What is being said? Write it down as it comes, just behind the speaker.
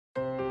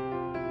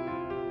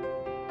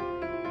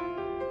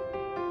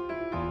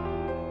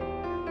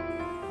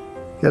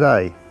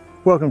G'day,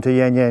 welcome to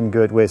Yan Yan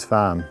Gurt West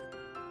farm.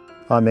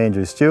 I'm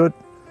Andrew Stewart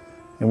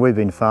and we've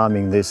been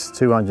farming this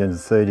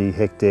 230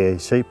 hectare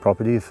sheep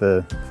property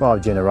for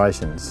 5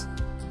 generations.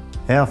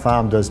 Our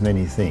farm does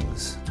many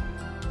things.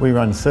 We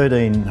run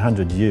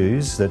 1,300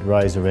 ewes that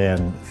raise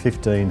around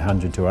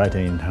 1,500 to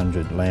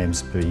 1,800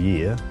 lambs per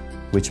year,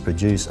 which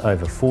produce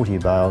over 40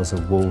 bales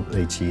of wool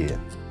each year.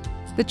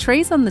 The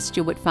trees on the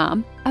Stewart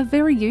farm are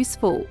very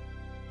useful.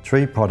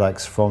 Tree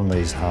products from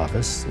these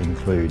harvests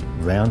include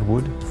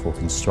roundwood for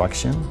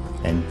construction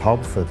and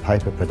pulp for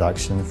paper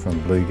production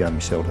from blue gum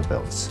shelter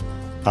belts.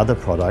 Other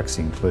products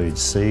include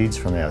seeds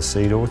from our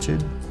seed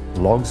orchard,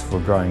 logs for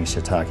growing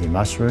shiitake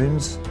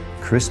mushrooms,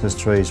 Christmas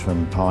trees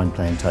from pine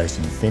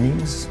plantation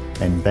thinnings,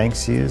 and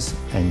banksias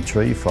and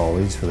tree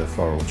foliage for the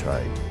floral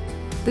trade.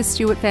 The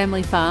Stewart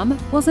family farm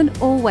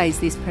wasn't always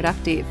this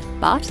productive,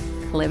 but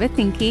clever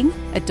thinking,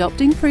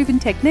 adopting proven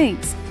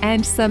techniques,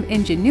 and some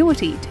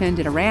ingenuity turned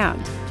it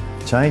around.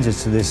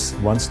 Changes to this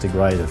once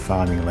degraded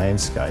farming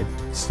landscape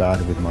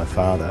started with my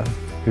father,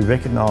 who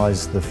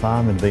recognised the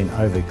farm had been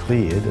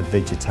overcleared of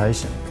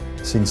vegetation.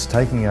 Since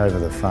taking over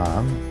the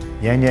farm,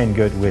 Yan Yan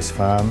Gurt West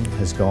farm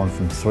has gone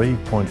from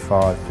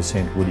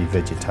 3.5% woody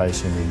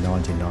vegetation in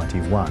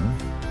 1991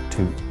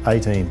 to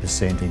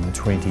 18% in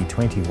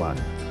 2021,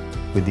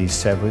 with the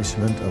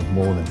establishment of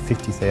more than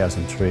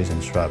 50,000 trees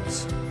and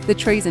shrubs. The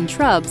trees and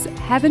shrubs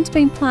haven't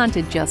been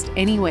planted just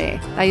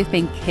anywhere. They have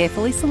been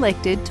carefully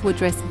selected to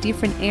address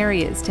different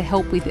areas to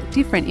help with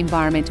different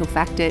environmental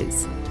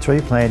factors.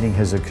 Tree planting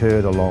has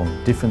occurred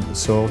along different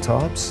soil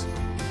types,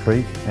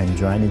 creek and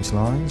drainage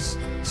lines,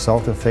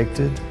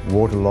 salt-affected,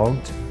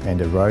 waterlogged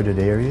and eroded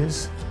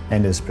areas,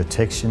 and as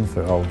protection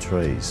for old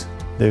trees.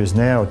 There is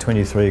now a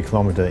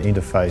 23-kilometre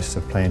interface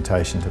of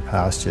plantation to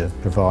pasture,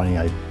 providing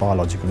a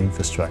biological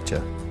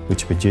infrastructure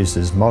which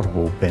produces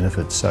multiple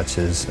benefits such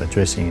as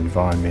addressing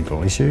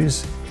environmental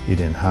issues. It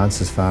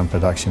enhances farm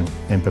production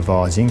and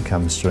provides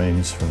income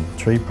streams from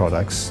tree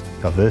products,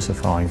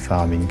 diversifying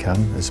farm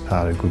income as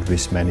part of good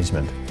risk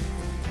management.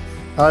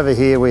 Over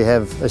here we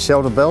have a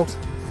shelter belt,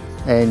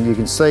 and you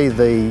can see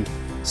the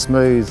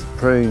smooth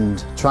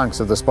pruned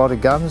trunks of the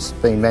spotted gums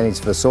being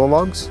managed for saw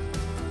logs.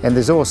 And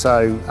there's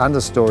also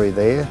understory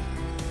there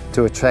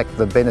to attract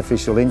the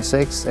beneficial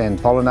insects and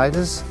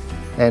pollinators,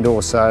 and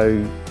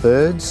also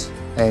birds,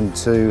 and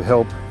to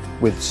help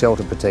with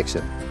shelter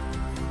protection.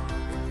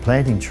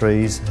 Planting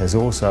trees has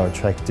also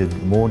attracted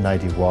more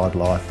native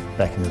wildlife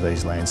back into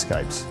these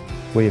landscapes.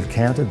 We have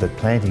counted that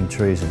planting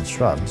trees and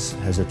shrubs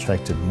has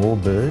attracted more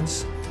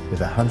birds,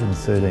 with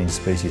 113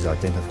 species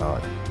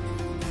identified.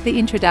 The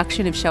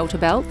introduction of shelter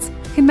belts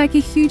can make a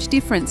huge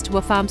difference to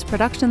a farm's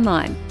production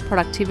line,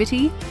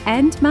 productivity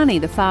and money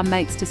the farm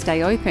makes to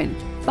stay open.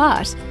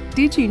 But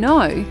did you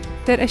know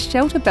that a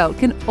shelter belt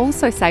can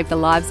also save the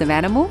lives of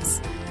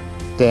animals?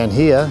 Down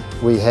here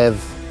we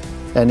have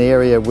an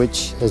area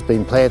which has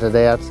been planted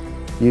out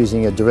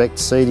using a direct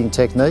seeding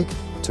technique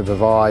to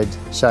provide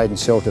shade and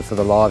shelter for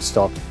the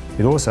livestock.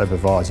 It also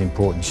provides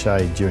important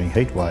shade during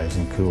heat waves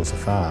and cools the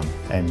farm,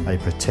 and a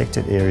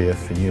protected area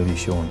for newly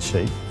shorn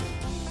sheep.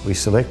 We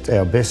select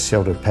our best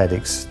sheltered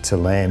paddocks to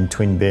lamb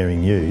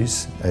twin-bearing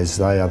ewes, as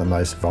they are the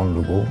most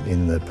vulnerable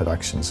in the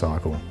production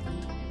cycle.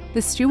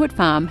 The Stewart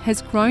farm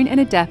has grown and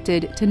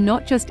adapted to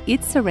not just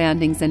its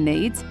surroundings and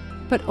needs,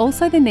 but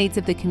also the needs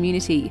of the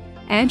community.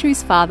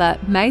 Andrew's father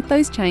made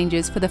those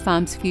changes for the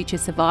farm's future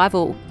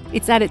survival.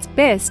 It's at its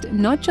best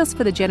not just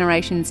for the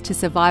generations to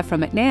survive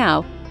from it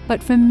now,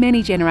 but for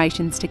many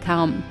generations to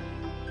come.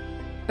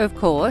 Of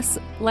course,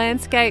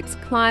 landscapes,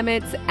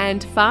 climates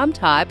and farm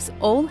types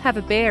all have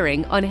a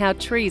bearing on how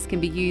trees can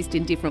be used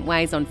in different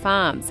ways on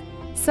farms.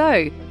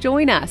 So,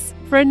 join us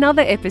for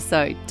another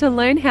episode to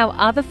learn how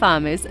other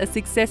farmers are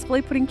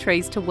successfully putting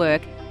trees to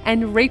work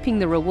and reaping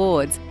the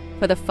rewards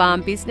for the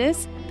farm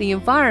business, the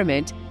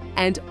environment,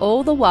 and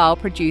all the while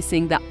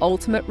producing the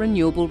ultimate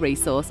renewable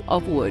resource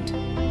of wood.